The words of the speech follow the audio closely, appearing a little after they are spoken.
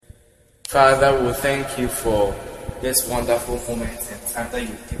Father, we thank you for this wonderful moment and time that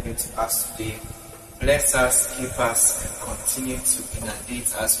you've given to us today. Bless us, keep us, and continue to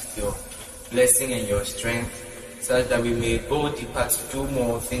inundate us with your blessing and your strength, so that we may go deeper to do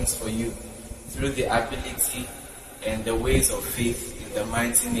more things for you through the ability and the ways of faith in the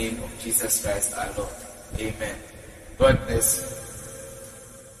mighty name of Jesus Christ our Lord. Amen. God bless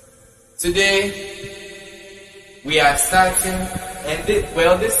you. Today, we are starting, and this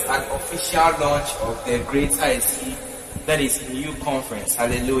is an official launch of the GIHTIIY, that is new conference.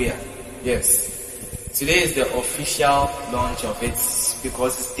 Hallelujah. Yes. Today is the official launch of it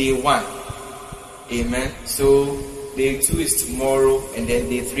because it's day 1. Amen. So day 2 is tomorrow, and then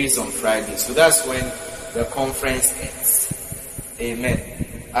day 3 is on Friday. So that's when the conference ends. Amen.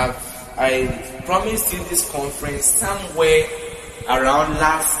 I promised you this conference somewhere around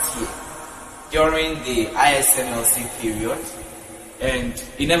last year during the ISMLC period, and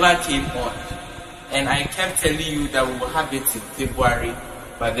it never came on. And I kept telling you that we will have it in February,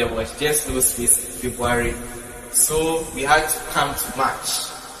 but there was just no space in February, so we had to come to March.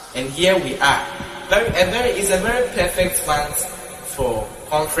 And here we are. It's a very perfect month for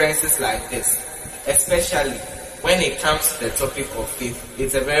conferences like this, especially when it comes to the topic of faith.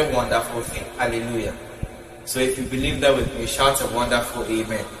 It's a very wonderful thing. Hallelujah. So if you believe that with me, shout a wonderful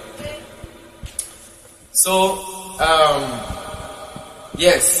amen. So,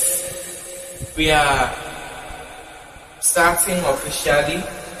 yes, we are starting officially,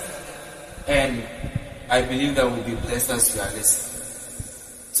 and I believe that we'll be blessed as you are listening.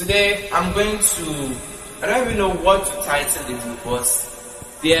 Today, I don't even know what to title it, because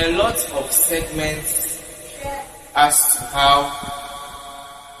there are lots of segments as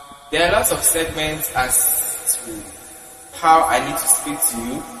to how I need to speak to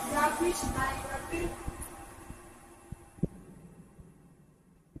you.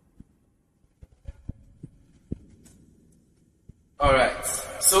 Alright,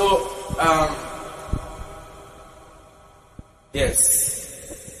 so, yes,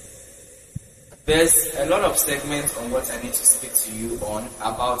 there's a lot of segments on what I need to speak to you on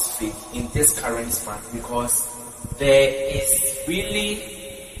about faith in this current month, because there is really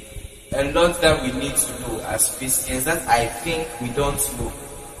a lot that we need to know as Christians that I think we don't know.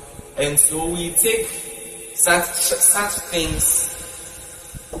 And so we take such things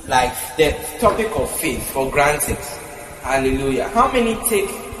like the topic of faith for granted. Hallelujah. How many take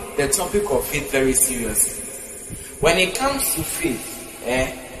the topic of faith very seriously? When it comes to faith,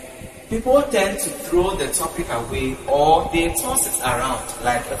 people tend to throw the topic away, or they toss it around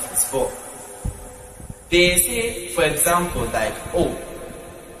like a football. They say, for example,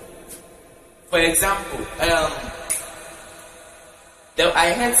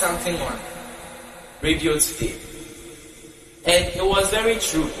 I heard something on radio today, and it was very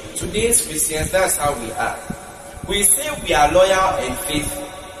true. Today's Christians, that's how we are. We say we are loyal and faithful.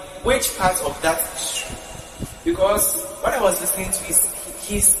 Which part of that is true? Because what I was listening to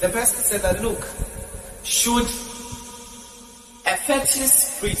is the person said that, look, should a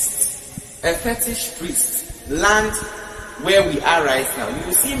fetish priest land where we are right now, you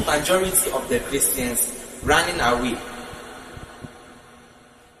will see majority of the Christians running away.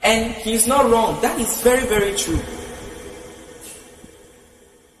 And he's not wrong. That is very, very true.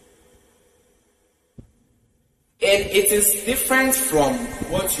 And it is different from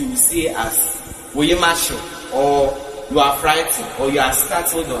what you say as Woyemasho, or you are frightened, or you are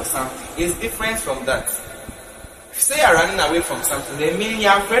startled or something. It's different from that. If you say you are running away from something, they mean you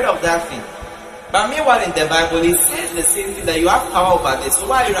are afraid of that thing. But meanwhile in the Bible, it says the same thing, that you have power over this. So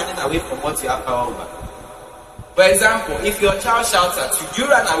why are you running away from what you have power over? For example, if your child shouts at you, do you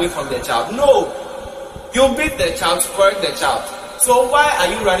run away from the child? No. You beat the child to correct the child. So why are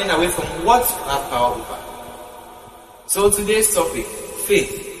you running away from what you have power over? So today's topic,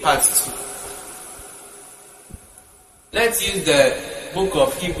 faith, part 2. Let's use the book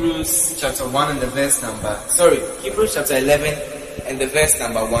of Hebrews chapter 1 and the verse number, Hebrews chapter 11 and the verse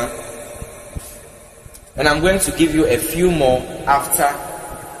number 1. And I'm going to give you a few more after,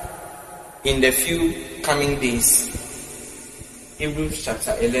 in the few coming days. Hebrews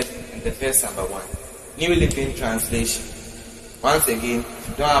chapter 11 and the verse number 1. New Living Translation. Once again, if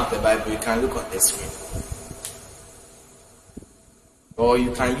you don't have the Bible, you can look on the screen. Or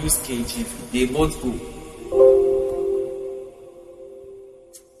you can use KJV. They both go.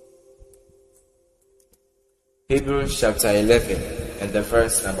 Hebrews chapter 11 and the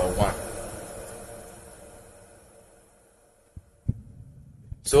verse number 1.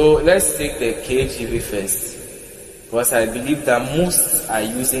 So let's take the KJV first, because I believe that most are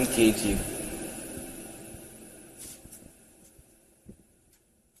using KJV.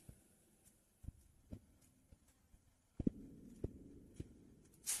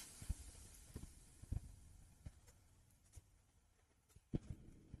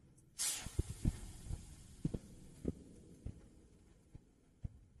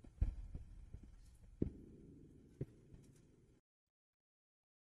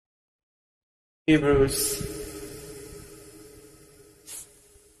 Hebrews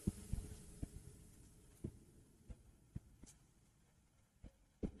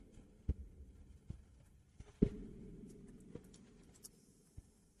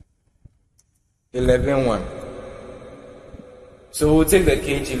 11:1. So we'll take the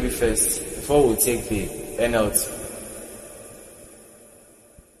KJV first before we'll take the NLT.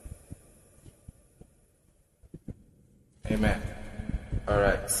 Amen.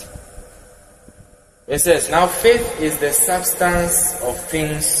 Alright. It says, now faith is the substance of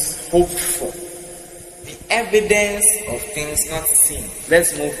things hoped for, the evidence of things not seen.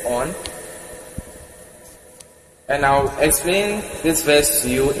 Let's move on. And I'll explain this verse to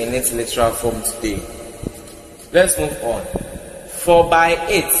you in its literal form today. Let's move on. For by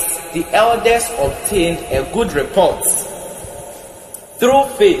it the elders obtained a good report. Through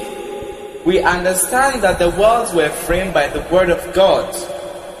faith we understand that the worlds were framed by the word of God,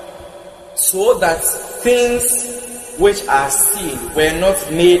 so that things which are seen were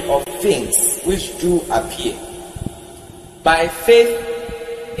not made of things which do appear. By faith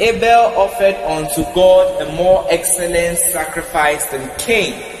Abel offered unto God a more excellent sacrifice than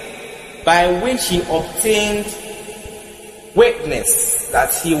Cain, by which he obtained witness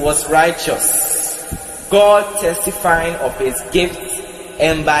that he was righteous, God testifying of his gift,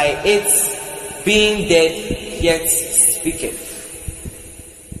 and by it being dead yet speaketh.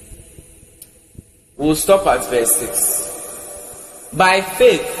 We'll stop at verse 6. By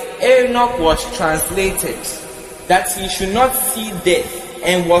faith Enoch was translated, that he should not see death,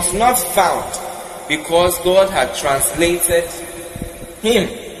 and was not found, because God had translated him.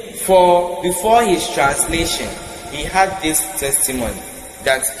 For before his translation he had this testimony,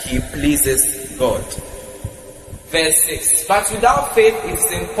 that he pleases God. Verse 6. But without faith it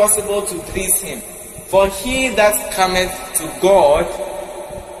is impossible to please him. For he that cometh to God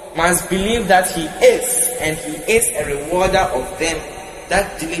must believe that he is, and he is a rewarder of them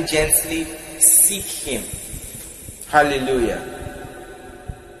that diligently seek him. Hallelujah.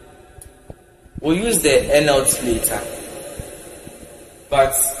 We'll use the NLT later,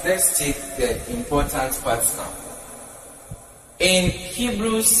 but let's take the important parts now. In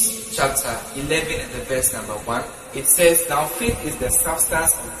Hebrews chapter 11 and the verse number 1, it says, now faith is the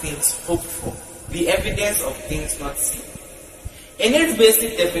substance of things hoped for, the evidence of things not seen. In its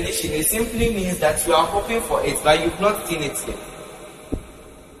basic definition, it simply means that you are hoping for it, but you've not seen it yet.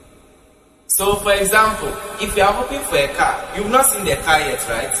 So, for example, if you are hoping for a car, you've not seen the car yet,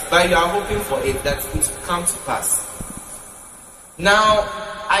 right? But you are hoping for it, that it will come to pass. Now,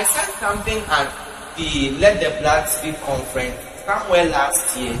 I said something at the Let the Blood Speak conference somewhere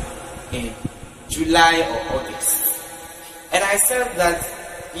last year in July or August. And I said that,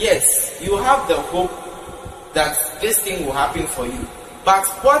 yes, you have the hope that this thing will happen for you. But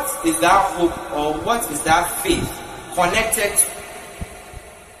what is that hope, or what is that faith connected to?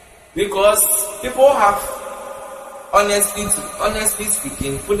 Because people have, honestly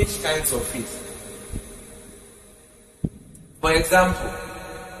speaking, foolish kinds of faith. For example,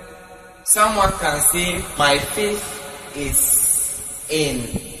 someone can say, my faith is in,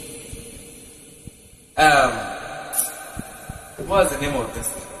 what's the name of this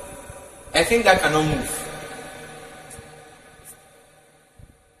thing? I think that cannot move.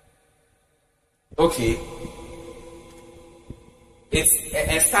 Okay. It's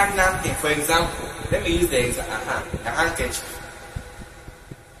a stagnant thing. For example, let me use the example, a handkerchief.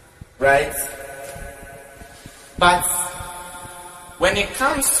 Right? But when it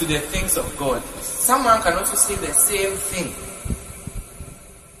comes to the things of God, someone can also say the same thing,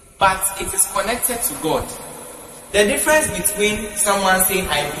 but it is connected to God. The difference between someone saying,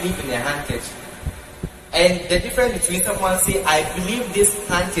 I believe in a handkerchief, and the difference between someone saying, I believe this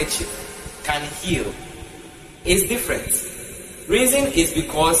handkerchief can heal, is different. Reason is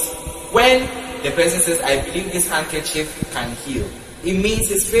because when the person says, I believe this handkerchief can heal, it means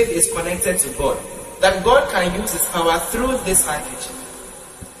his faith is connected to God, that God can use his power through this handkerchief.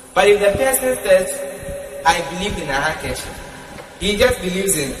 But if the person says, I believe in a handkerchief, he just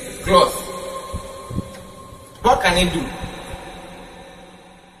believes in cloth, what can he do?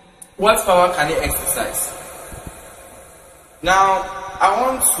 What power can he exercise? Now, I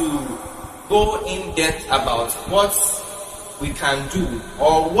want to go in depth about what we can do,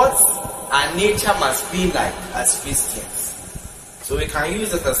 or what our nature must be like as Christians. So we can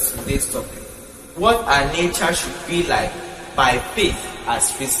use it as today's topic. What our nature should be like by faith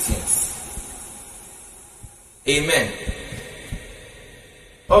as Christians. Amen.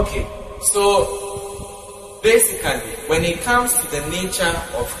 Okay, so basically, when it comes to the nature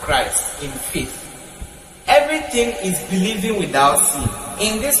of Christ in faith, every Everything is believing without seeing.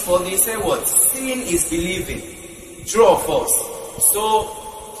 In this world, they say what? Seeing is believing. True or false? So,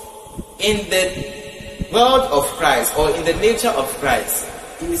 in the world of Christ, or in the nature of Christ,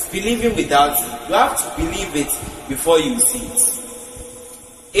 it is believing without seeing. You have to believe it before you see it.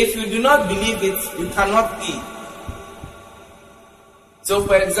 If you do not believe it, you cannot be. So,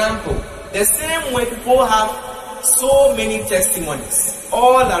 for example, the same way people have so many testimonies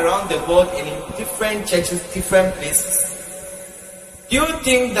all around the world and in different churches, different places. Do you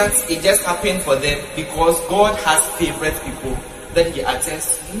think that it just happened for them because God has favorite people that He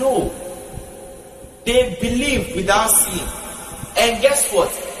attends to? No. They believe without seeing. And guess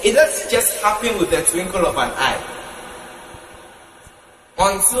what? It doesn't just happen with the twinkle of an eye.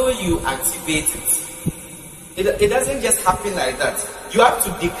 Until you activate it. It doesn't just happen like that. You have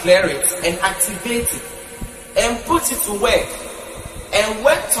to declare it and activate it and put it to work and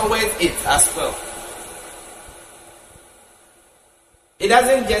work towards it as well. It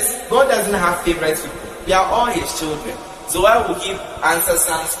doesn't just, God doesn't have favorite people. We are all His children. So why would He answer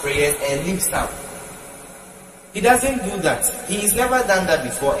some prayers and leave some? He doesn't do that. He has never done that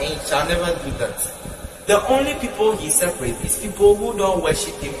before and He shall never do that. The only people He separates is people who don't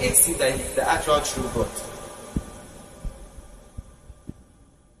worship Him and see that He's the actual true God.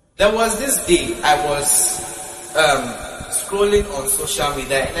 There was this day I was scrolling on social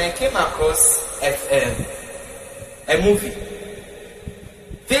media and I came across a movie.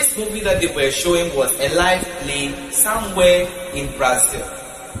 This movie that they were showing was a live play somewhere in Brazil.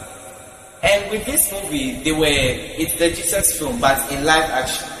 And with this movie, it's the Jesus film, but in live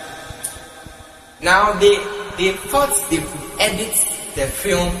action. Now they thought they could edit the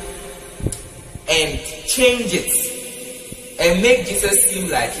film and change it and make Jesus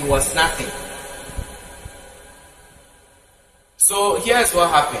seem like He was nothing. So here's what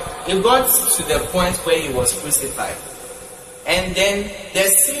happened. It got to the point where He was crucified. And then the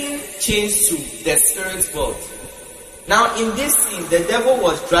scene changed to the spirit world. Now in this scene, the devil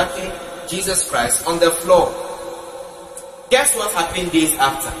was dragging Jesus Christ on the floor. Guess what happened days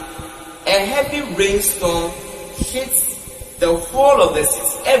after? A heavy rainstorm hit the whole of the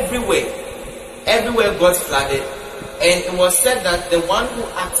city, everywhere. Everywhere got flooded. And it was said that the one who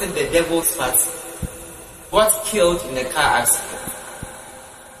acted the devil's part got killed in a car accident.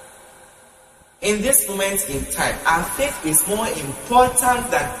 In this moment in time, our faith is more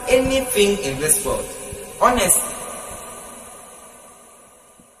important than anything in this world. Honestly.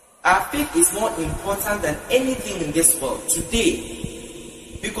 Our faith is more important than anything in this world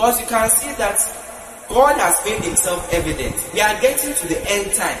today. Because you can see that God has made Himself evident. We are getting to the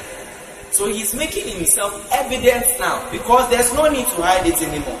end time. So He's making Himself evident now. Because there's no need to hide it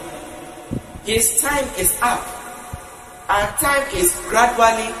anymore. His time is up. Our time is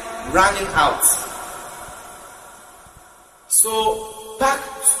gradually running out. So, back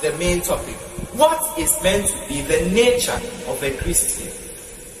to the main topic. What is meant to be the nature of a Christian?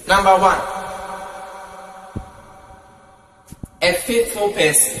 Number one, a faithful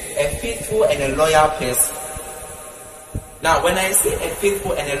person, a faithful and a loyal person. Now, when I say a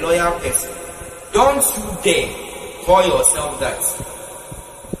faithful and a loyal person, don't you dare call yourself that.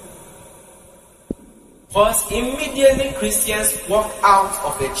 Because immediately Christians walk out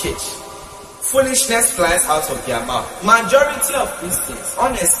of the church, foolishness flies out of their mouth. Majority of Christians,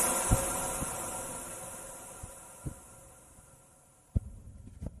 honestly.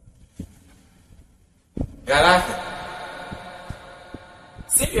 You are laughing.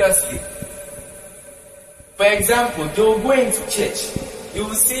 Seriously. For example, they will go into church. You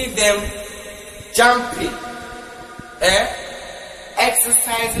will see them jumping,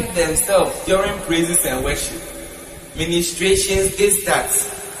 exercising themselves during praises and worship, ministrations, this, that.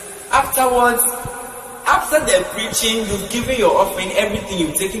 Afterwards, after the preaching, you've given your offering, everything,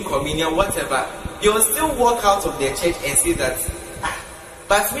 you've taken communion, whatever, you will still walk out of their church and say that,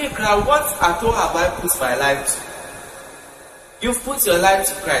 but me, what at all have I put my life to? You've put your life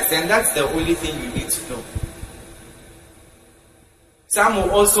to Christ, and that's the only thing you need to know. Some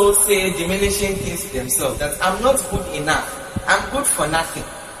will also say diminishing things to themselves, that I'm not good enough, I'm good for nothing.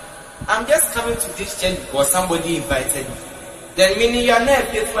 I'm just coming to this church because somebody invited me. Then meaning you are not a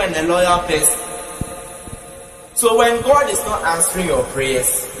faithful and a loyal person. So when God is not answering your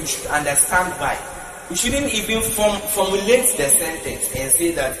prayers, you should understand why. You shouldn't even formulate the sentence and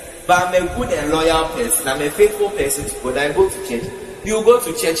say that, but I'm a good and loyal person, I'm a faithful person to God, I go to church. You go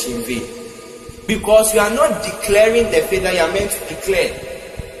to church in vain. Because you are not declaring the faith that you are meant to declare.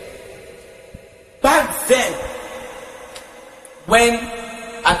 Back then, when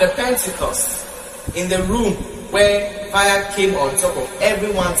at the Pentecost, in the room where fire came on top of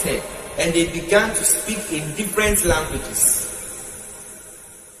everyone's head, and they began to speak in different languages.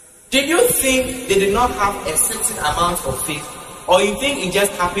 Did you think they did not have a certain amount of faith? Or you think it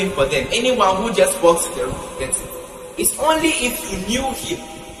just happened for them? Anyone who just walks in the room gets it. It's only if you knew him,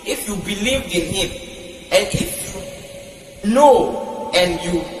 if you believed in him, and if you know and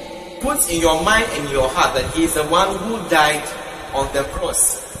you put in your mind and your heart that he is the one who died on the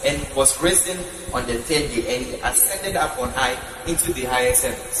cross and was risen on the third day and he ascended up on high into the highest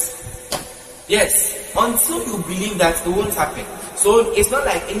heavens. Yes, until you believe that, it won't happen. So it's not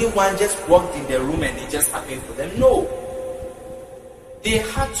like anyone just walked in the room and it just happened for them. No. They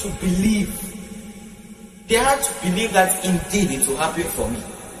had to believe. They had to believe that indeed it will happen for me.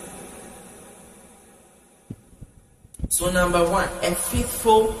 So number one, a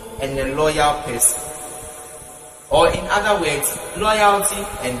faithful and a loyal person. Or in other words, loyalty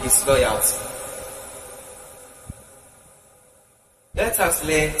and disloyalty. Let us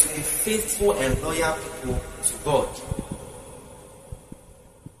learn to be faithful and loyal people to God.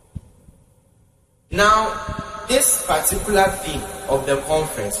 Now, this particular theme of the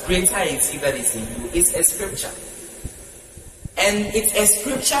conference, Greater is He that is in you, is a scripture. And it's a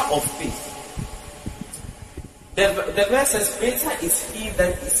scripture of faith. The verse says, greater is He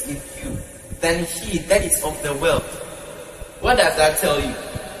that is in you than he that is of the world. What does that tell you?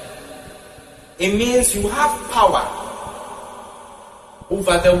 It means you have power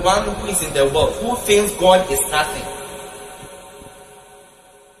over the one who is in the world, who thinks God is nothing.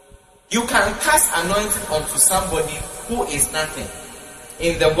 You can cast anointing onto somebody who is nothing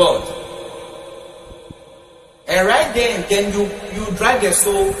in the world. And right there and then you drag the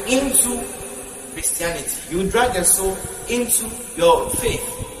soul into Christianity. You drag the soul into your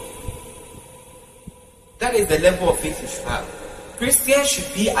faith. That is the level of faith you should have. Christians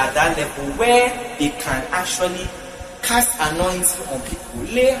should be at that level where they can actually cast anointing on people,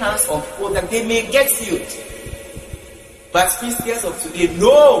 lay hands on people that they may get healed. But Christians of today,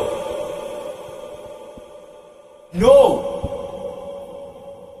 no.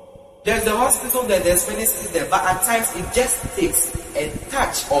 There's a hospital there, there's medicine there, but at times it just takes a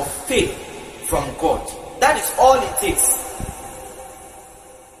touch of faith from God. That is all it takes.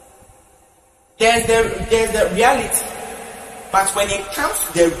 There's the reality. But when it comes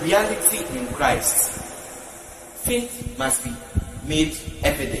to the reality in Christ, faith must be made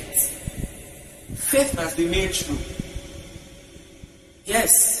evident. Faith must be made true.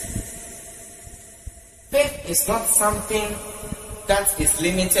 Yes. Faith is not something that is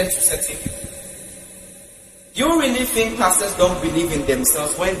limited to certain people. You really think pastors don't believe in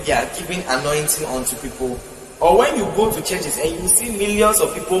themselves when they are giving anointing onto people? Or when you go to churches and you see millions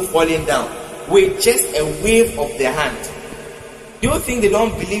of people falling down with just a wave of their hand? Do you think they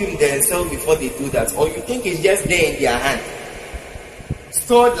don't believe in themselves before they do that? Or you think it's just there in their hand,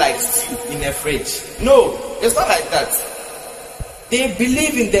 stored like stew in a fridge? No, it's not like that. They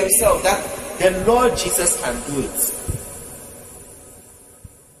believe in themselves that the Lord Jesus can do it.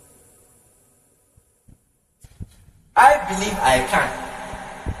 I believe I can.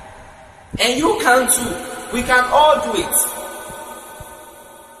 And you can too. We can all do it.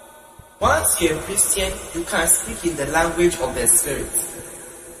 Once you're a Christian, you can speak in the language of the Spirit.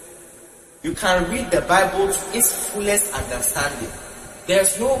 You can read the Bible to its fullest understanding.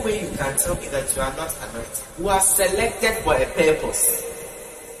 There's no way you can tell me that you are not anointed. You are selected for a purpose.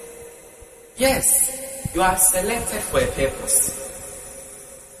 Yes, you are selected for a purpose.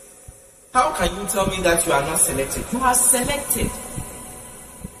 How can you tell me that you are not selected? You are selected.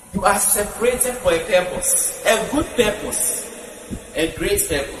 You are separated for a purpose. A good purpose. A great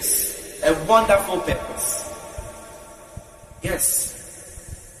purpose. A wonderful purpose. Yes.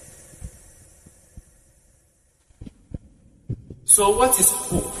 So what is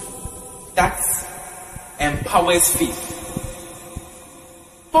hope? That empowers faith.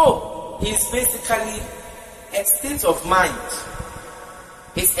 Hope is basically a state of mind.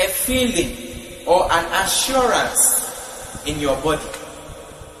 It's a feeling or an assurance in your body.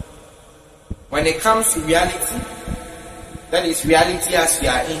 When it comes to reality, that is reality as we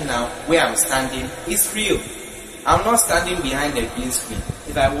are in now, where I'm standing, it's real. I'm not standing behind a green screen.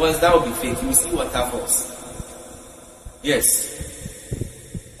 If I was, that would be fake. You see waterfalls.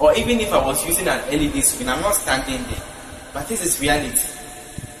 Yes. Or even if I was using an LED screen, I'm not standing there. But this is reality.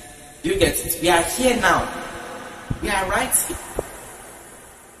 You get it? We are here now. We are right here.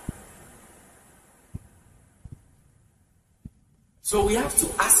 So we have to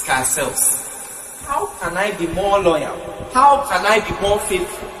ask ourselves, how can I be more loyal? How can I be more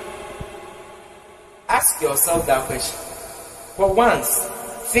faithful? Ask yourself that question. For once,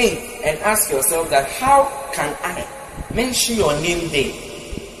 think and ask yourself that, how can I mention your name there?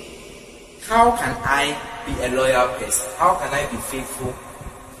 how can I be a loyal person? How can I be faithful?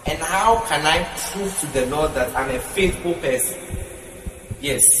 And how can I prove to the Lord that I'm a faithful person?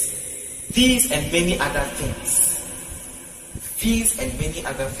 Yes, these and many other things. These and many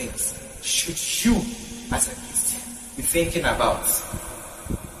other things should you, as a Christian, be thinking about.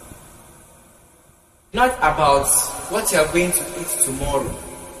 Not about what you are going to eat tomorrow.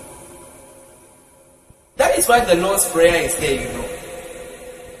 That is why the Lord's Prayer is there, you know.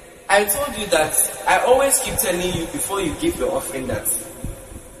 I told you that I always keep telling you before you give your offering that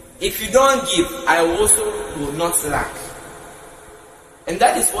if you don't give, I also will not lack. And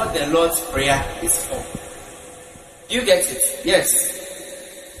that is what the Lord's Prayer is for. You get it? Yes.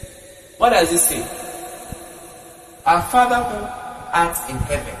 What does it say? Our Father who art in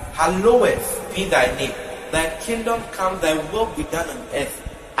heaven, hallowed be thy name. Thy kingdom come, thy will be done on earth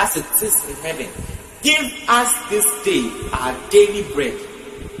as it is in heaven. Give us this day our daily bread.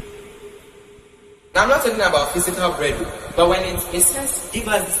 Now I'm not talking about physical bread, but when it says give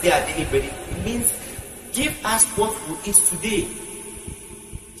us this day our daily bread, it means give us what we eat today.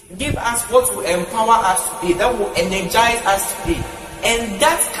 Give us what will empower us today, that will energize us today. And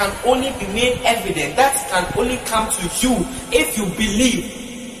that can only be made evident, that can only come to you if you believe.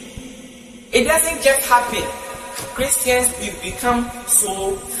 It doesn't just happen. Christians, we become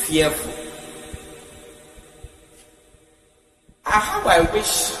so fearful. How I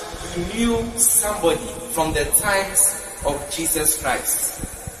wish you knew somebody from the times of Jesus Christ.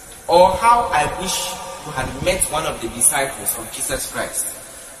 Or how I wish you had met one of the disciples of Jesus Christ.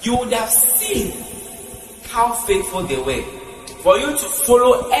 You would have seen how faithful they were. For you to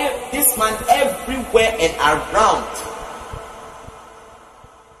follow this man everywhere and around.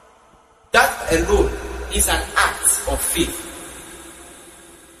 That alone is an act of faith.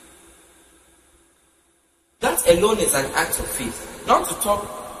 That alone is an act of faith. Not to talk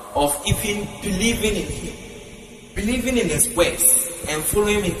of even believing in him, believing in his words, and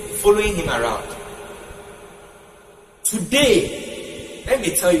following him around. Today, let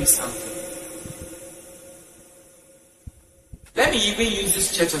me tell you something. Let me even use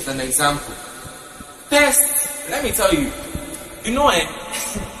this church as an example. First, let me tell you, you know,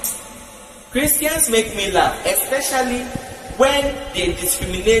 Christians make me laugh, especially when they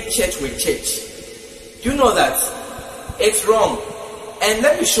discriminate church with church. You know that it's wrong. And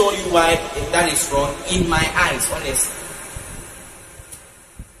let me show you why that is wrong in my eyes, honestly.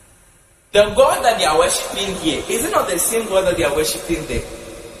 The God that they are worshipping here, is it not the same God that they are worshipping there?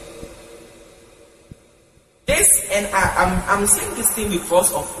 I'm saying this thing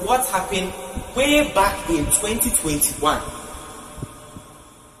because of what happened way back in 2021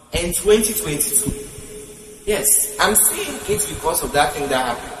 and 2022. Yes, I'm saying it because of that thing that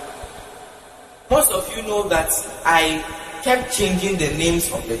happened. Most of you know that I kept changing the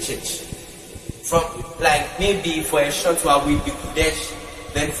names of the church. From like maybe for a short while we'd be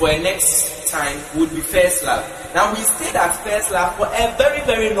Kudesh, then for a next time would be First Love. Now we stayed at First Love for a very,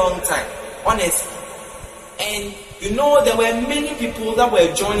 very long time, honestly. And you know, there were many people that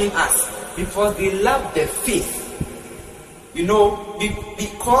were joining us because they loved the faith. You know,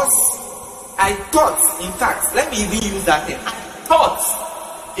 because I thought, in fact, let me even use that thing. I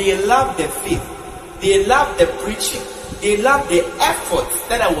thought they loved the faith. They loved the preaching. They loved the effort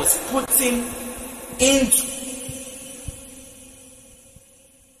that I was putting into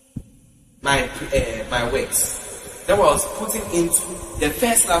my works. That I was putting into the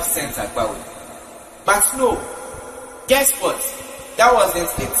First Love Center, but no, guess what? That wasn't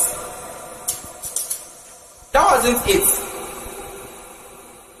it. That wasn't it.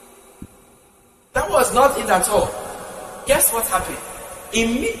 That was not it at all. Guess what happened?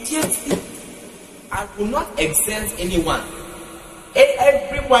 Immediately, I will not exempt anyone.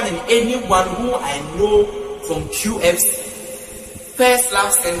 Everyone and anyone who I know from QFC, First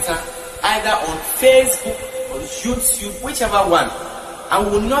Love Center, either on Facebook or YouTube, whichever one, I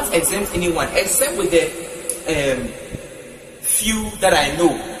will not exempt anyone except with the few that I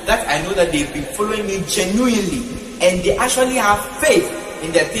know that they've been following me genuinely and they actually have faith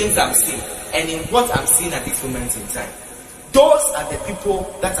in the things I'm seeing and in what I'm seeing at this moment in time. Those are the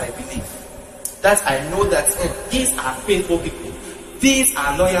people that I believe, that I know that these are faithful people, these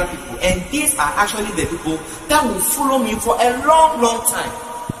are loyal people, and these are actually the people that will follow me for a long, long time.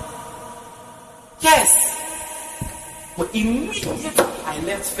 Yes. But immediately I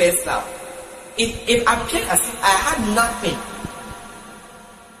left First Love, it appeared as if I had nothing.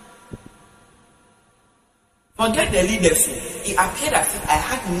 Forget the leadership. It appeared as if I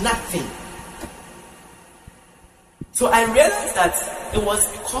had nothing. So I realized that it was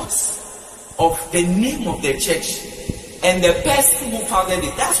because of the name of the church and the person who founded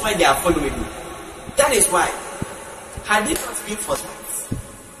it, that's why they are following you. That is why. Had it not been for that,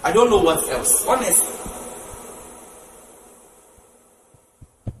 I don't know what else, honestly.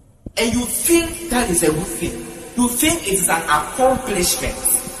 And you think that is a good thing. You think it is an accomplishment.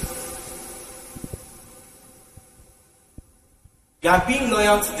 You are being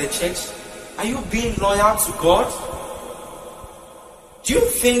loyal to the church. Are you being loyal to God? Do you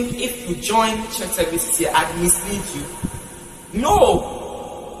think if you join church services here, I'd mislead you? No.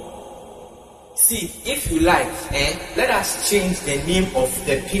 See, if you like, let us change the name of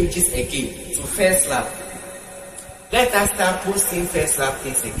the pages again to First Love. Let us start posting First Love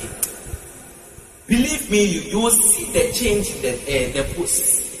things again. Believe me, you will see the change in the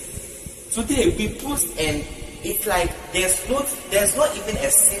posts. Today we post and it's like there's not even a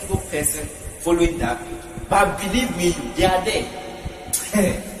single person following that page. But believe me, they are there.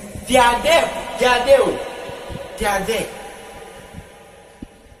 They are there. They are there. They are there.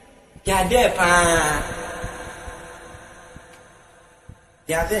 They are there.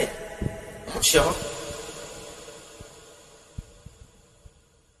 They are there. I'm sure.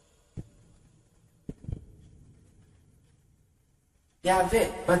 They are there,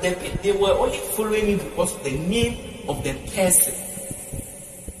 but they were only following me because of the name of the person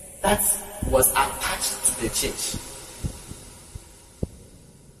that was attached to the church.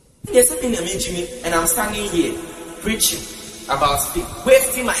 There's something amazing me, and I'm standing here preaching about speak,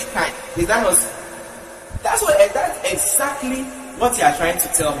 wasting my time. That's exactly what you are trying to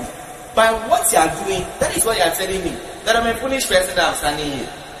tell me. By what you are doing, that is what you are telling me. That I'm a foolish person that I'm standing here.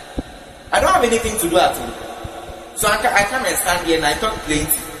 I don't have anything to do at all. So I come and stand here and I talk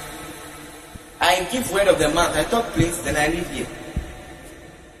plenty. I give word of the month, I talk plenty, then I leave here.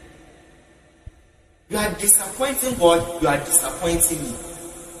 You are disappointing God, you are disappointing me.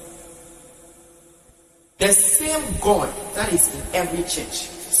 The same God that is in every church.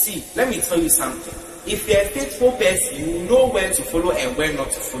 See, let me tell you something. If you're a faithful person, you know where to follow and where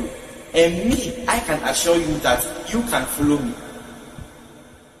not to follow. And me, I can assure you that you can follow me.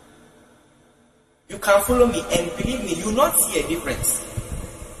 You can follow me, and believe me, you will not see a difference.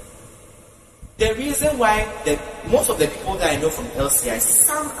 The reason why most of the people that I know from LCI,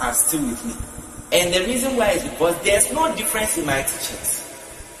 some are still with me. And the reason why is because there's no difference in my teachings.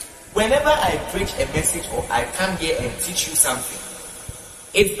 Whenever I preach a message or I come here and teach you something,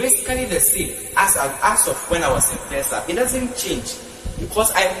 it's basically the same as of when I was in First Love. It doesn't change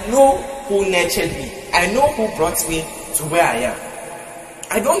because I know who nurtured me. I know who brought me to where I am.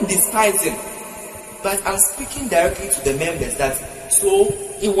 I don't despise him. But I'm speaking directly to the members that, so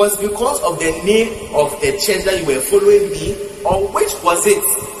it was because of the name of the church that you were following me, or which was it?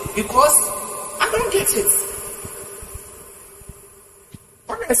 Because I don't get it.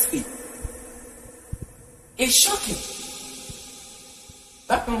 Honestly, it's shocking.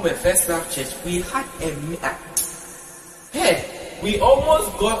 Back when we were First Love Church, we had we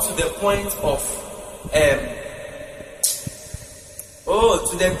almost got to the point of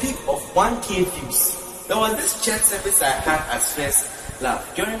to the peak of 1K views. There was this church service I had at First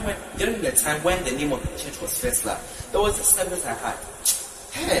Love. During the time when the name of the church was First Love, there was this service I had.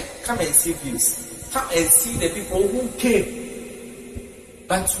 Hey, come and see views. Come and see the people who came.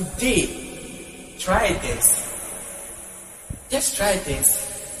 But today, try this. Just try this.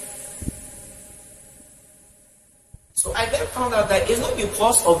 So I then found out that it's not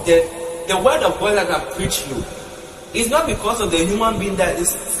because of the word of God that I'm preaching you. It's not because of the human being that is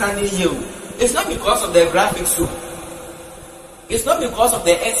standing here. It's not because of the graphics. It's not because of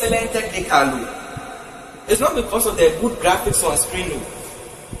the excellent technical. It's not because of the good graphics on screen.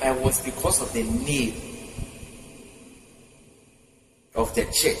 It was because of the name of the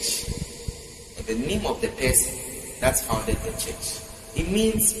church and the name of the person that founded the church. It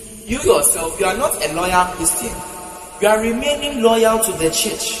means you yourself, you are not a loyal Christian. You are remaining loyal to the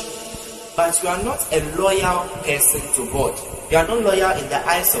church. But you are not a loyal person to God. You are not loyal in the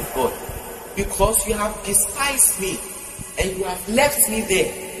eyes of God. Because you have despised me. And you have left me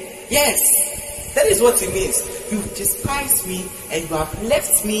there. Yes. That is what it means. You despised me and you have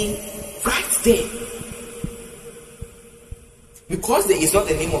left me right there. Because there is not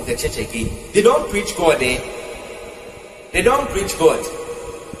the name of the church again. They don't preach God, They don't preach God.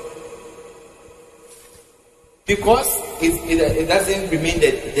 Because it doesn't remain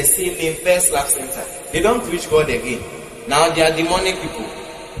the same name, First Love Center. They don't preach God again. Now they are demonic people.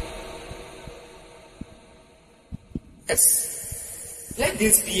 Yes. Let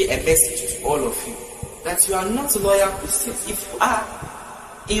this be a message to all of you. That you are not loyal Christians. If you are,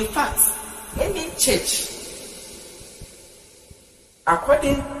 in fact, any church,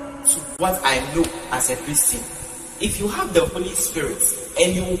 according to what I know as a Christian, if you have the Holy Spirit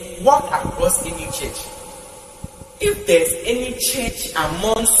and you walk across any church, if there's any church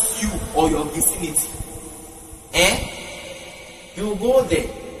amongst you or your vicinity, you go there.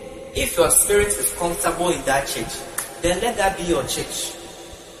 If your spirit is comfortable in that church, then let that be your church.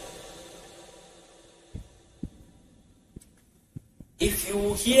 If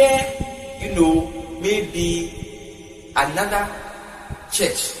you hear, maybe another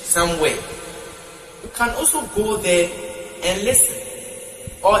church somewhere, you can also go there and listen.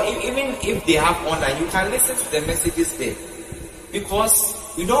 Or even if they have online, you can listen to the messages there. Because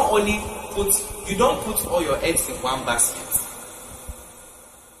you don't put all your eggs in one basket.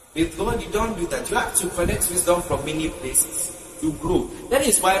 With God, you don't do that. You have to collect wisdom from many places. You grow. That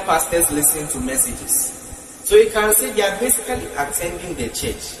is why pastors listen to messages. So you can say they are basically attending the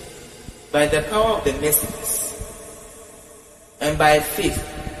church by the power of the messages. And by faith,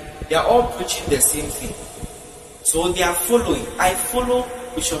 they are all preaching the same thing. So they are following. I follow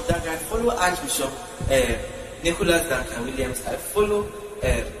Bishop Duncan, I follow Archbishop Nicholas Duncan Williams, I follow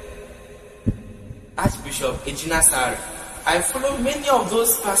Archbishop Ejina Sarah. I follow many of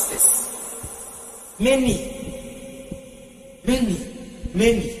those pastors. Many.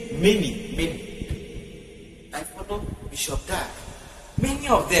 I follow Bishop Dark. Many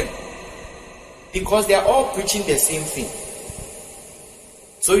of them. Because they are all preaching the same thing.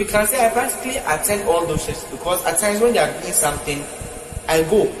 So you can say I practically attend all those churches, because at times when they are doing something, I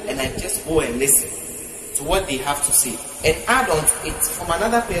go and I just go and listen to what they have to say and add on to it from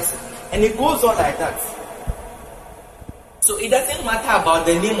another person. And it goes on like that. So it doesn't matter about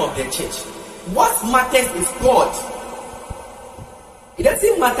the name of the church. What matters is God. It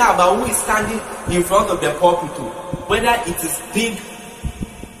doesn't matter about who is standing in front of the pulpit, whether it is big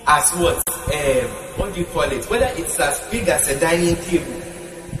as what do you call it? Whether it's as big as a dining table.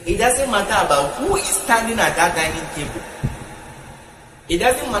 It doesn't matter about who is standing at that dining table. It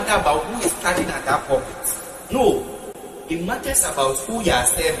doesn't matter about who is standing at that pulpit. No. It matters about who you are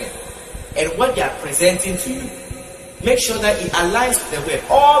serving and what they are presenting to you. Make sure that it aligns with the word.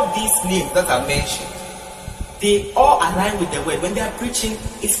 All these names that are mentioned, they all align with the word. When they are preaching,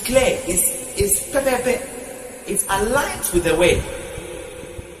 it's clear. It's perfect. It's aligned with the word.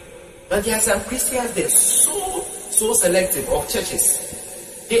 But there are some Christians, they're so selective of churches.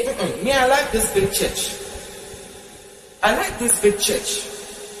 I like this big church. I like this big church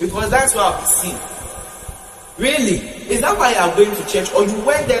because that's where I'll be seen. Really? Is that why you are going to church, or you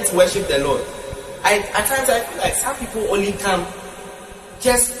went there to worship the Lord? At times I feel like some people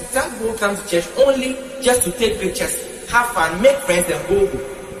come to church only just to take pictures, have fun, make friends, and go home.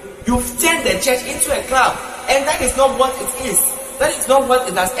 You've turned the church into a club, and that is not what it is. That is not what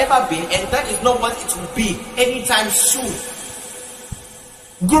it has ever been, and that is not what it will be anytime soon.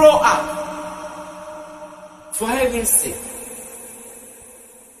 Grow up. For heaven's sake.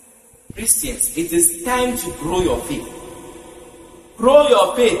 Christians, it is time to grow your faith. Grow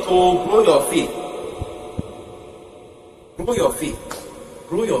your faith, grow your faith. Grow your faith.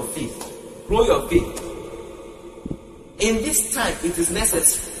 Grow your faith. Grow your faith. In this time, it is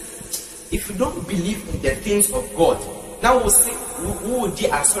necessary. If you don't believe in the things of God, now we'll see who would be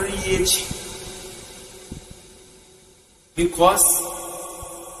GIHTIIY because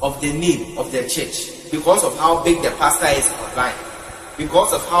of the name of the church, because of how big the pastor is online,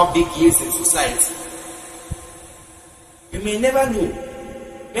 because of how big he is in society. You may never know.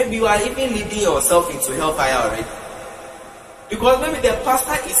 Maybe you are even leading yourself into hellfire already. Because maybe the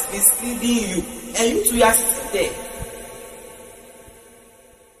pastor is misleading you and you too are sitting there.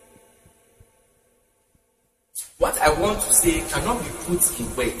 What I want to say cannot be put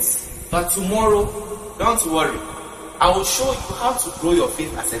in words. But tomorrow, don't worry. I will show you how to grow your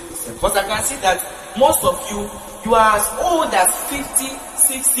faith as a Christian. Because I can see that most of you are as old as 50,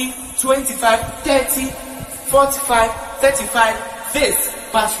 60, 25, 30, 45, 35, this.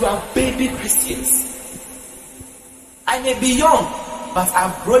 But you are baby Christians. I may be young, but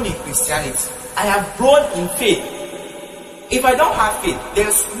I've grown in Christianity. I have grown in faith. If I don't have faith,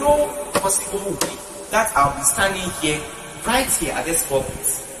 there's no possible way that I'll be standing here, right here at this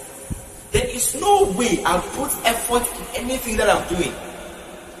pulpit. There is no way I'll put effort in anything that I'm doing.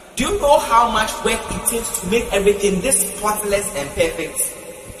 Do you know how much work it takes to make everything this spotless and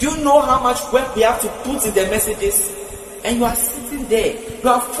perfect? Do you know how much work we have to put in the messages? And you are sitting there, you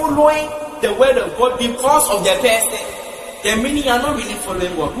are following the word of God because of the person. The meaning you are not really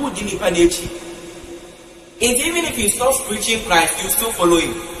following God. Who did it? Even if he stops preaching Christ, you still follow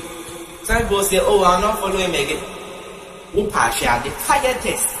him. Some people say, oh, I'm not following him again. The fire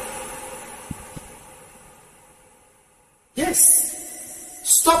test. Yes.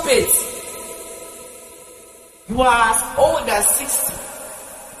 Stop it. You are as old as 60.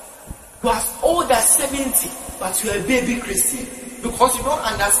 You are as old as 70, but you are a baby Christian because you don't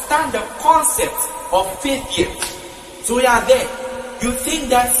understand the concept of faith yet. So you are there. You think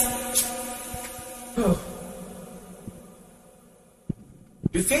that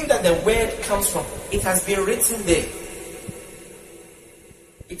you think that the word comes from, it has been written there.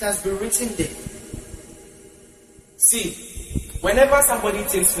 It has been written there. See, whenever somebody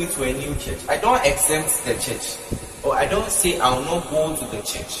takes me to a new church, I don't exempt the church. Or I don't say I will not go to the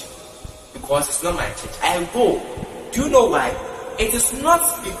church because it's not my church. I go. Do you know why? It is not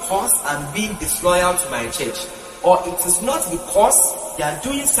because I'm being disloyal to my church, or it is not because they are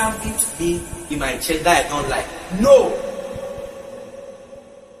doing something to me in my church that I don't like. No.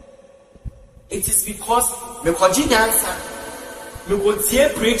 It is because me go tie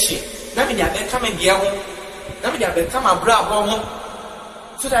preaching. Na me dey become a dear home. Na me dey become a bra home.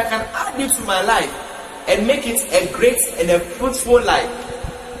 So that I can add it to my life and make it a great and a fruitful life.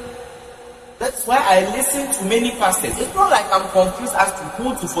 That's why I listen to many pastors. It's not like I'm confused as to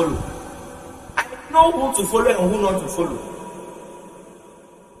who to follow. I know who to follow and who not to follow.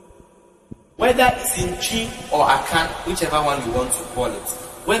 Whether it's in G or Akan, whichever one you want to call it.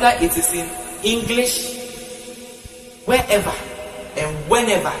 Whether it is in English, wherever and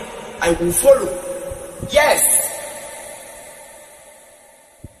whenever, I will follow. Yes!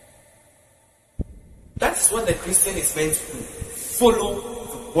 That's what the Christian is meant to do. Follow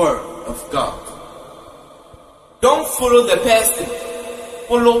the word of God. Don't follow the person.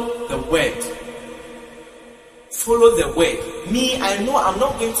 Follow the word. Follow the word. Me, I know I'm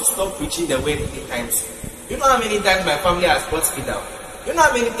not going to stop preaching the word anytime soon. You know how many times my family has brought me down? You know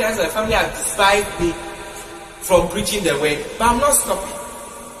how many times my family has despised me from preaching the word? But I'm not stopping.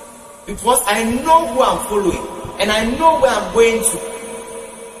 Because I know who I'm following. And I know where I'm going to.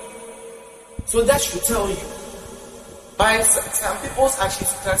 So that should tell you. By some people's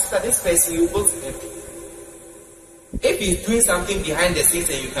actions, you consider this person, you go to them. If he's doing something behind the scenes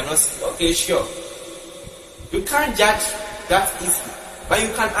and you cannot see, okay, sure. You can't judge that easily. But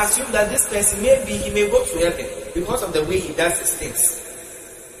you can assume that this person, maybe he may go to heaven because of the way he does his things.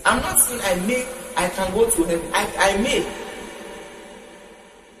 I'm not saying I can go to heaven. I may.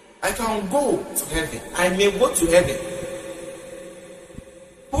 I can go to heaven. I may go to heaven.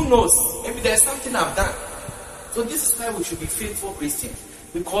 Who knows? Maybe there's something I've done. So this is why we should be faithful Christians.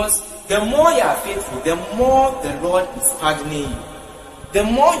 Because the more you are faithful, the more the Lord is pardoning you. The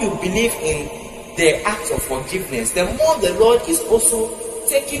more you believe in the act of forgiveness, the more the Lord is also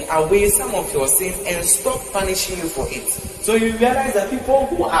taking away some of your sins and stop punishing you for it. So you realize that people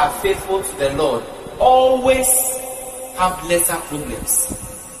who are faithful to the Lord always have lesser problems.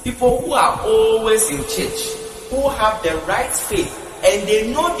 People who are always in church, who have the right faith, and they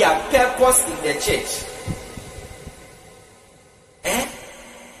know their purpose in the church,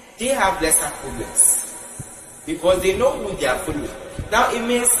 they have lesser problems because they know who they are following. Now it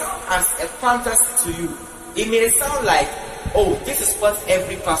may sound as a fantasy to you. It may sound like, oh, this is what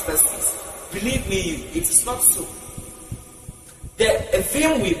every pastor says. Believe me, it is not so. The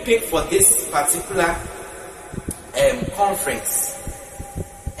theme we picked for this particular conference,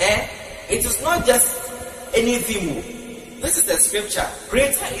 it is not just any theme. This is the scripture.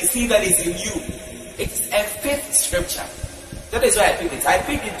 Greater is he that is in you. It is a faith scripture. That is why I picked it. I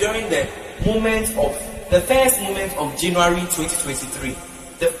picked it during the first moment of January 2023.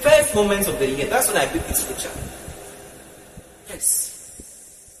 The first moment of the year. That's when I picked the scripture. Yes.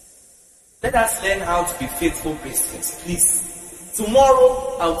 Let us learn how to be faithful Christians, please.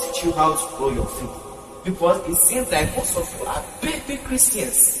 Tomorrow, I'll teach you how to grow your faith. Because it seems like most of you are baby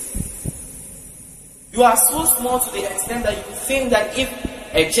Christians. You are so small to the extent that you think that if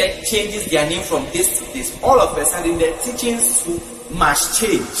a church changes their name from this to this, all of a sudden the teachings must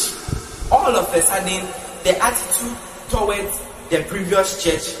change. All of a sudden the attitude towards the previous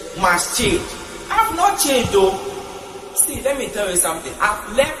church must change. I've not changed though. See, let me tell you something.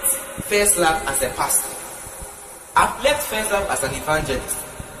 I've left First Love as a pastor. I've left First Love as an evangelist.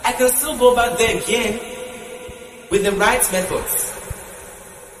 I can still go back there again with the right methods.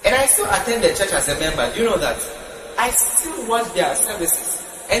 And I still attend the church as a member. Do you know that? I still watch their services.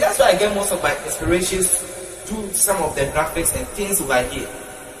 And that's why I get most of my inspirations to some of the graphics and things over here.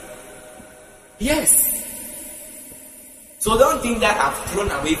 Yes. So don't think that I've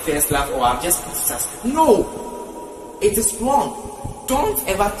thrown away First Love or I've just put it as... No. It is wrong. Don't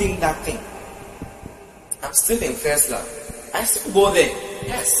ever think that thing. I'm still in First Love. I still go there.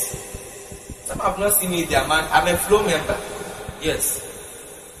 Yes. Some have not seen me there, man. I'm a flow member. Yes.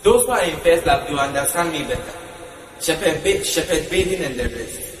 Those who are in First Love, you understand me better. Shepherd bathing and the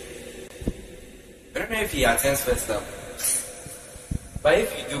rest. don't know if he attends first love. But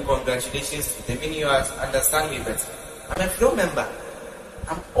if you do, congratulations to the meaning you understand me better. I'm a flow member.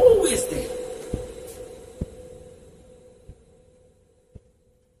 I'm always there.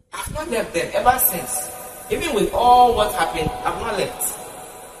 I've not left them ever since. Even with all what happened, I've not left.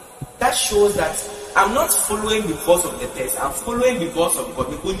 That shows that I'm not following because of the test. I'm following because of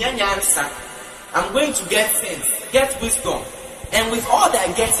God. I'm going to get sense, get wisdom. And with all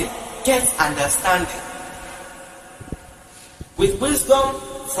that getting, get understanding. With wisdom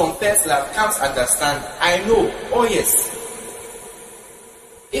from first love comes understanding. I know, oh yes.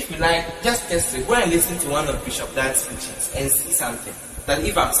 If you like, just test it. Go and listen to one of Bishop Dad's teachings and see something. That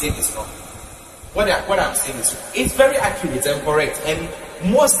if I'm saying this wrong, what I'm saying is wrong. It's very accurate and correct. And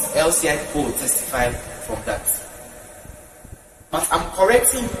most LCI people will testify from that. But I'm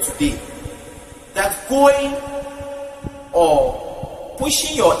correcting you today that going or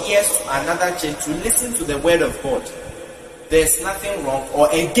pushing your ears to another church to listen to the word of God, there's nothing wrong or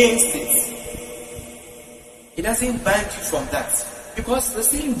against it. It doesn't bind you from that. Because the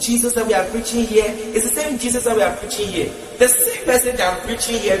same Jesus that we are preaching here is the same Jesus that we are preaching here. The same message I'm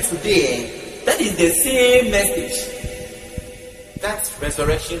preaching here today, that is the same message. That's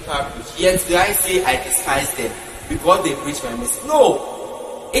resurrection power preach. Yet do I say I despise them because they preach my message?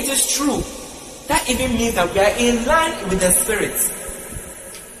 No, it is true. That even means that we are in line with the Spirit.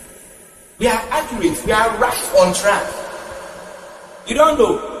 We are accurate. We are right on track. You don't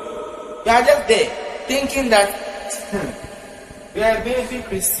know. You are just there thinking that you are a baby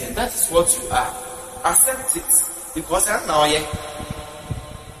Christian. That is what you are. Accept it. Because that's now, yeah.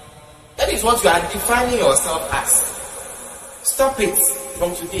 That is what you are defining yourself as. Stop it.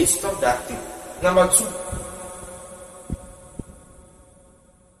 From today, stop that thing. Number two.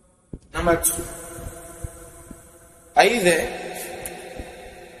 Are you there?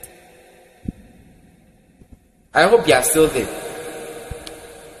 I hope you are still there.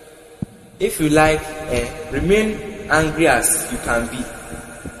 If you like, remain angry as you can be.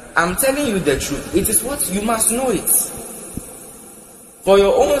 I'm telling you the truth. It is what you must know it. For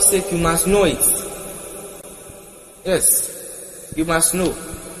your own sake, you must know it. Yes, you must know.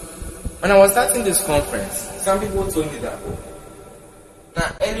 When I was starting this conference, some people told me that,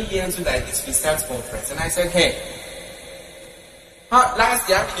 now early years like this, we start conference, and I said, hey, last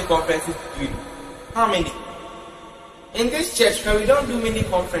year how many conferences did we do? How many? In this church, we don't do many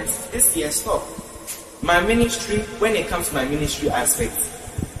conferences. This year, stop. My ministry, when it comes to my ministry aspect,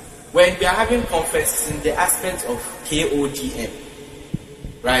 when we are having conferences in the aspect of KOGM,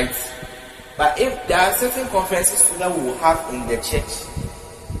 right? But if there are certain conferences that we will have in the church,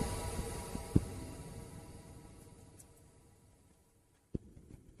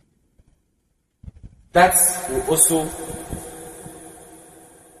 that will also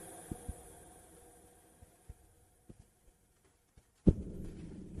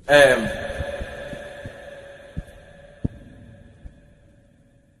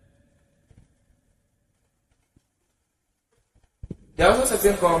there are also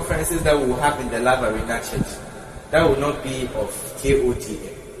certain conferences that we will have in the Love Arena Church that will not be of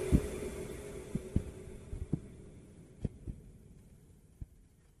KOGM.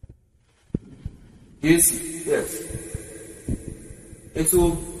 You see, yes. It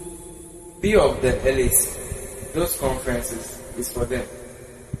will be of the elites. Those conferences is for them.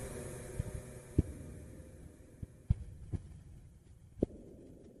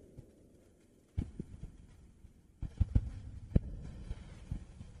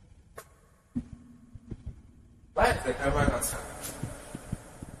 Why is the camera not on?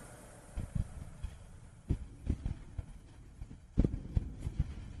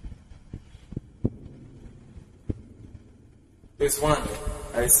 There's one,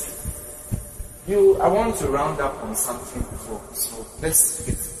 I see. I want to round up on something before, so let's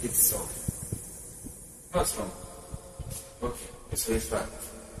get it solved. What's wrong? Okay, it's very fine.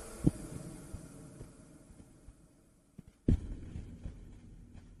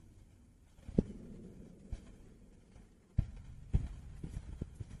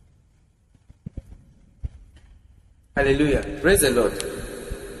 Hallelujah. Praise the Lord.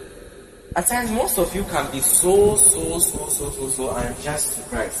 At times, most of you can be so unjust to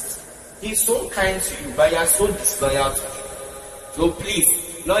Christ. He's so kind to you, but you are so disloyal to him. So please,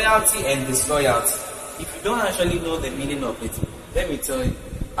 loyalty and disloyalty. If you don't actually know the meaning of it, let me tell you.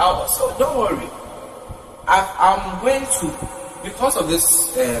 So don't worry. I'm going to, because of this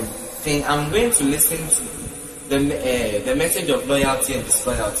thing, I'm going to listen to the message of loyalty and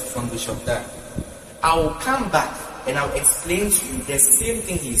disloyalty from Bishop Dan. I will come back and I'll explain to you the same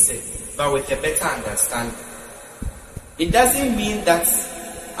thing he said, but with a better understanding. It doesn't mean that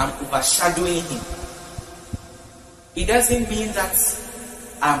I'm overshadowing him. It doesn't mean that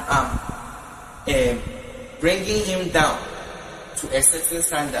I'm bringing him down to a certain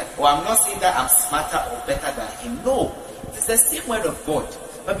standard, or I'm not saying that I'm smarter or better than him. No, it's the same word of God,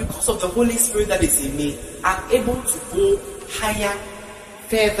 but because of the Holy Spirit that is in me, I'm able to go higher,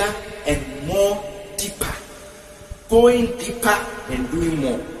 further, and more deeper. Going deeper and doing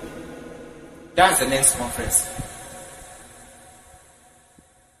more. That's the next conference.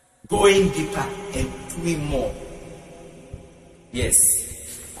 Going deeper and doing more. Yes.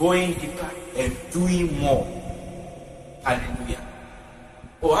 Going deeper and doing more. Hallelujah.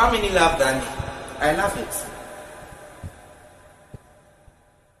 Oh, how many love Danny? I love it.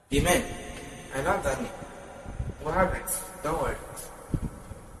 Amen. I love Danny. We'll have it. Don't worry.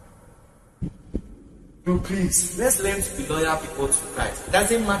 No, please. Let's learn to be loyal people to Christ. It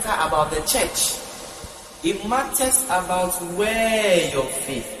doesn't matter about the church. It matters about where your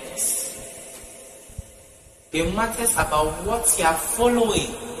faith is. It matters about what you are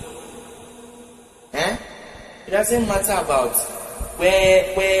following. It doesn't matter about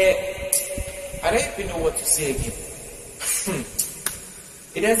where I don't even know what to say again.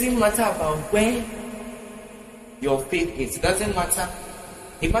 It doesn't matter about where your faith is. It doesn't matter.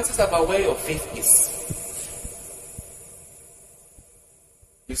 It matters about where your faith is.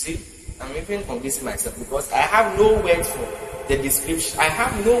 You see, I'm even convincing myself because I have no word for the description. I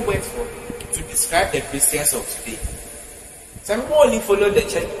have no word to describe the Christians of today. Some people only follow the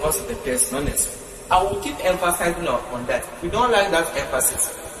church because of the person, honestly. I will keep emphasizing on that. If you don't like that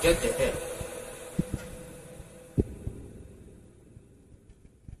emphasis, get the hell.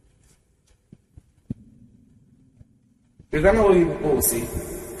 Is that not what you people say?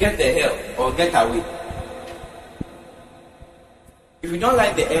 Get the hell or get away. If you don't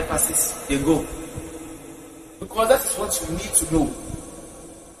like the emphasis, they go. Because that's what you need to know.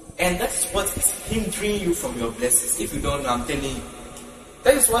 And that's what is hindering you from your blessings. If you don't know, I'm telling you.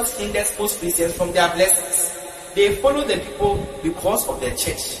 That is what hinders most Christians from their blessings. They follow the people because of their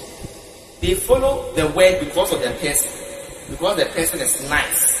church. They follow the word because of the person. Because the person is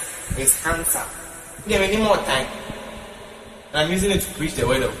nice, is handsome. Give me any more time. And I'm using it to preach the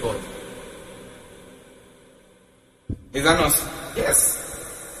word of God. Is that not? Yes.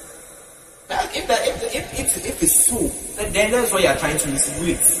 If it's so, then that's what you are trying to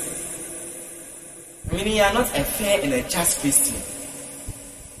insinuate. Meaning you are not a fair and a just Christian.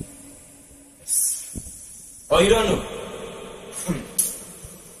 Yes. Or you don't know.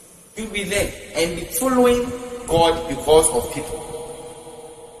 You'll be there and be following God because of people.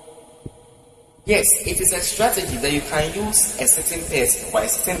 Yes, it is a strategy that you can use a certain person or a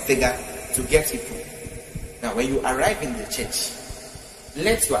certain figure to get people. Now, when you arrive in the church,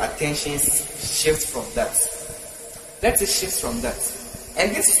 let your attention shift from that. Let it shift from that.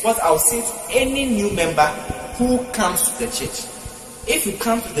 And this is what I'll say to any new member who comes to the church. If you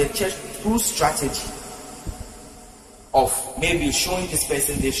come to the church through strategy of maybe showing this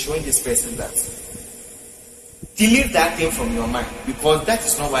person this, showing this person that, delete that thing from your mind, because that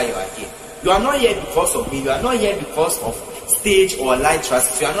is not why you are here. You are not here because of me. You are not here because of stage or light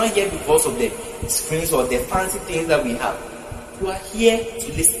trust. You are not here because of the screens or the fancy things that we have. You are here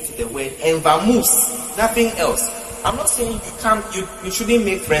to listen to the word and vamoose, nothing else. I'm not saying you shouldn't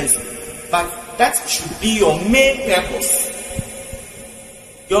make friends, but that should be your main purpose.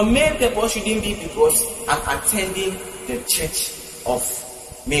 Your main purpose shouldn't be because I'm attending the church of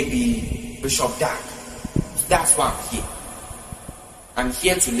maybe Bishop Dark. That's why I'm here. I'm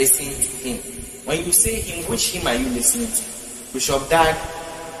here to listen to him. When you say him, which him are you listening to? Bishop Dad,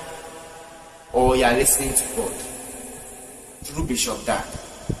 or you are listening to God through Bishop Dad?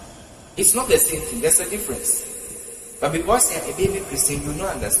 It's not the same thing. There's a difference. But because you are a baby Christian, you don't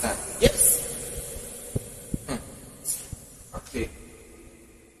understand. Yes. Okay.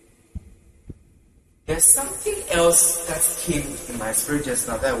 There's something else that came in my spirit just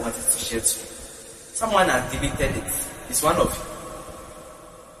now that I wanted to share to you. Someone has deleted it. It's one of you.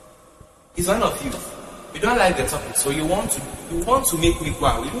 It's one of you. You don't like the topic, so you want to make me go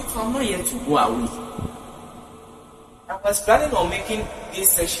away. Look, I'm not here to go away. I was planning on making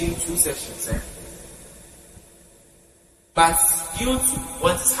this session 2 sessions. But due to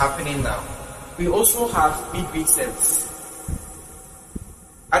what is happening now, we also have midweek service.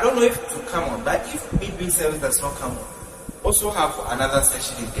 I don't know if it will come on, but if midweek service does not come on, also have another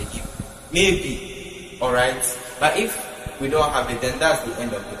session in the evening. Maybe. Alright? But if we don't have it, then that's the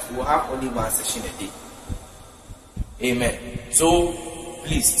end of it. We'll have only one session a day. Amen. So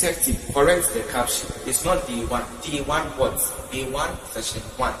please check it. Correct the caption. It's not day 1. Day 1 what? Day 1 session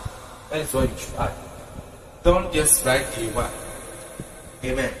 1. That is what you should add. Don't just write day 1.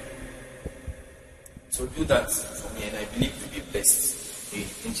 Amen. So do that. with me, and I believe you'll be blessed.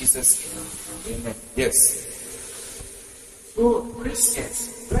 In Jesus' name. Amen. Yes. So,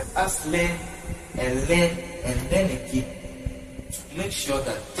 Christians, let us learn and learn and learn again to make sure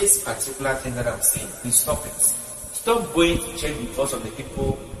that this particular thing that I'm saying, we stop it. Stop going to church because of the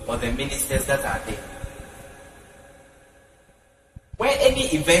people or the ministers that are there. When any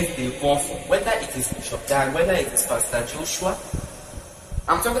event they call for, whether it is Bishop Dan, whether it is Pastor Joshua,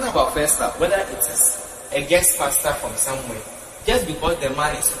 I'm talking about first up, whether it is a guest pastor from somewhere, just because the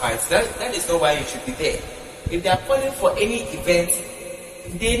man is white, that is not why you should be there. If they are calling for any event,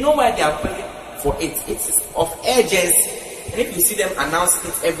 they know why they are calling for it. It is of urgency. And if you see them announcing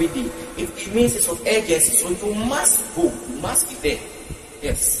it every day, it means it's of urgency. So you must go. You must be there.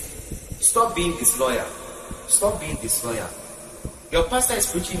 Yes. Stop being disloyal. Stop being disloyal. Your pastor is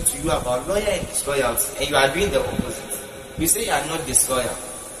preaching to you about loyal and disloyalty, and you are doing the opposite. You say you are not disloyal,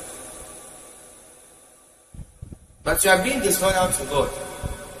 but you are being disloyal to God,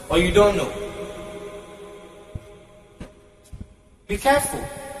 or you don't know. Be careful.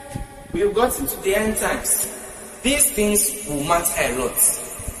 We have got into the end times. These things will matter a lot.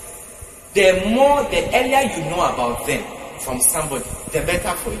 The earlier you know about them from somebody, the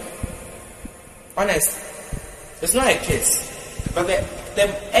better for you. Honestly, it's not a case. But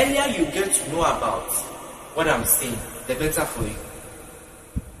the earlier you get to know about what I'm saying, the better for you.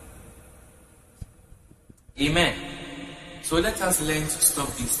 Amen. So let us learn to stop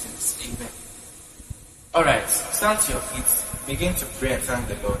these things. Amen. Alright, stand to your feet. Begin to pray and thank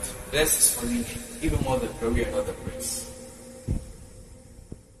the Lord. Bless His holy name. Give Him all the glory and all the praise.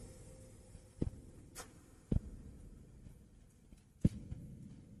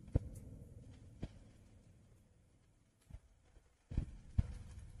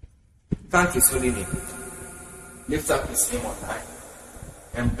 Thank His holy name. Lift up His name on high.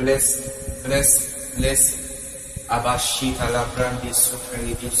 And bless Abashita la brandi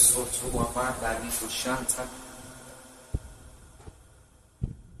sufreli di sotu wamanda li fushanta.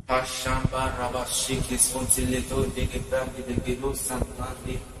 Pashamba rabashiki sontileto de brandi de gelo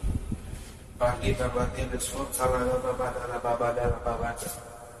santandi. Bali babade de sontala la babada.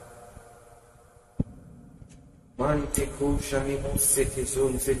 Mante kushani musete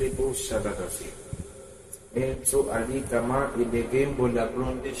zon felebo shabadafi. Ento alikama ilegembo la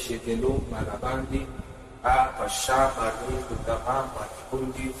bronde shedelo malabandi. Pashaba riku tamama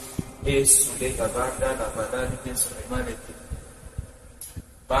kundi. Esule gabanda la badali de sulemanete.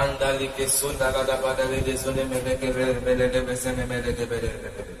 Banda like sunda la badali de zone meleke belede besene meleke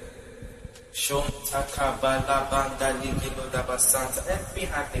belede. Shontaka bala banda like lo da basanta. Every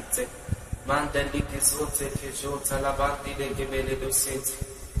hand it.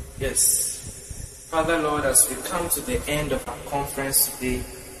 Yes. Father Lord, as we come to the end of our conference today,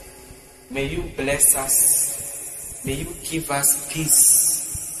 may you bless us, may you give us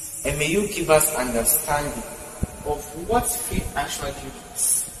peace, and may you give us understanding of what faith actually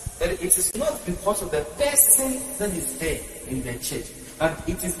means. That it is not because of the person that is there in the church, but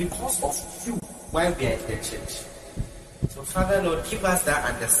it is because of you while we are in the church. So Father Lord, give us that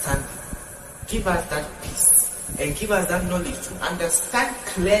understanding. Give us that peace and give us that knowledge to understand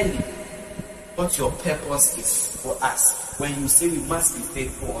clearly what your purpose is for us when you say we must be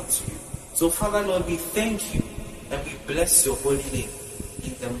faithful unto you. So Father Lord, we thank you and we bless your holy name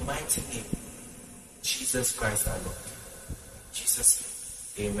in the mighty name Jesus Christ our Lord.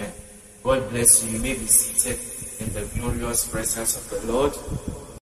 Jesus' name. Amen. God bless you. You may be seated in the glorious presence of the Lord.